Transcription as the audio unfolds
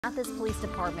Mathis Police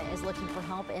Department is looking for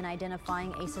help in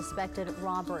identifying a suspected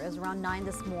robber. It was around 9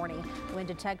 this morning when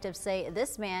detectives say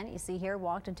this man, you see here,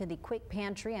 walked into the quick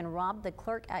pantry and robbed the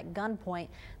clerk at gunpoint.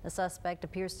 The suspect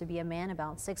appears to be a man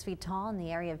about 6 feet tall, in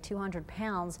the area of 200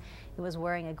 pounds. He was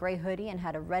wearing a gray hoodie and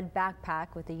had a red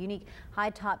backpack with a unique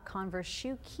high-top Converse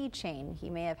shoe keychain.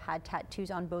 He may have had tattoos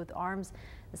on both arms.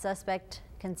 The suspect,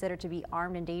 considered to be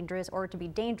armed and dangerous or to be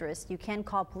dangerous, you can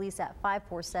call police at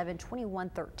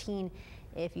 547-2113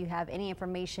 if you have any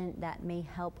information that may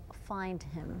help find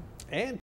him. And